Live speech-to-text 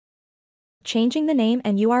Changing the name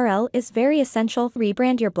and URL is very essential to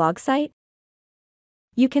rebrand your blog site.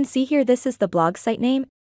 You can see here this is the blog site name,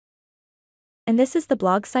 and this is the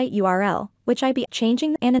blog site URL, which I be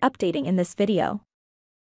changing and updating in this video.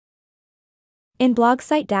 In blog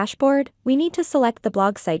site dashboard, we need to select the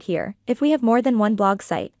blog site here, if we have more than one blog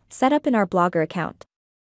site set up in our Blogger account.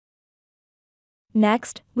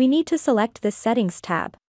 Next, we need to select this Settings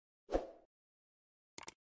tab.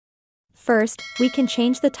 First, we can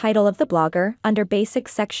change the title of the blogger under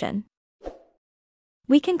Basics section.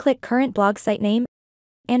 We can click Current Blog Site Name,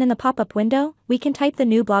 and in the pop-up window, we can type the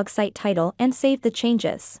new blog site title and save the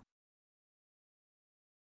changes.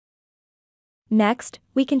 Next,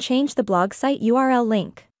 we can change the blog site URL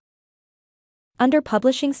link. Under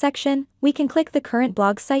Publishing section, we can click the current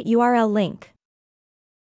blog site URL link.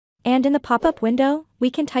 And in the pop-up window, we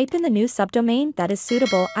can type in the new subdomain that is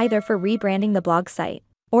suitable either for rebranding the blog site,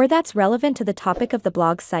 or that's relevant to the topic of the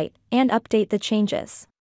blog site, and update the changes.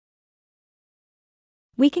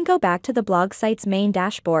 We can go back to the blog site's main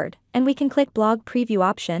dashboard, and we can click Blog Preview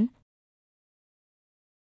option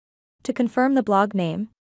to confirm the blog name.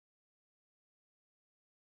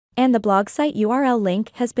 And the blog site URL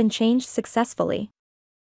link has been changed successfully.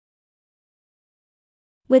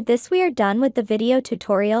 With this we are done with the video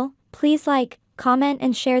tutorial. Please like, comment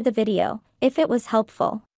and share the video if it was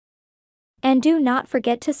helpful. And do not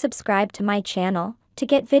forget to subscribe to my channel to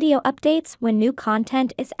get video updates when new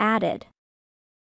content is added.